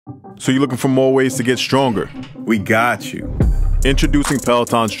So you're looking for more ways to get stronger? We got you. Introducing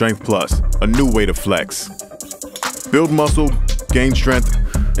Peloton Strength Plus, a new way to flex. Build muscle, gain strength,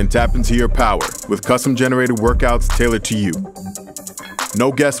 and tap into your power with custom-generated workouts tailored to you.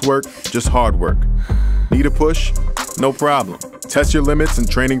 No guesswork, just hard work. Need a push? No problem. Test your limits in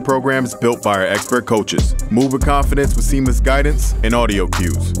training programs built by our expert coaches. Move with confidence with seamless guidance and audio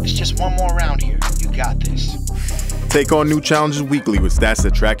cues. It's just one more round here. You got this. Take on new challenges weekly with stats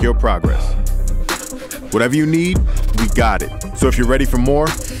that track your progress. Whatever you need, we got it. So if you're ready for more,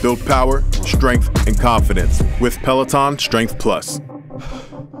 build power, strength, and confidence with Peloton Strength Plus.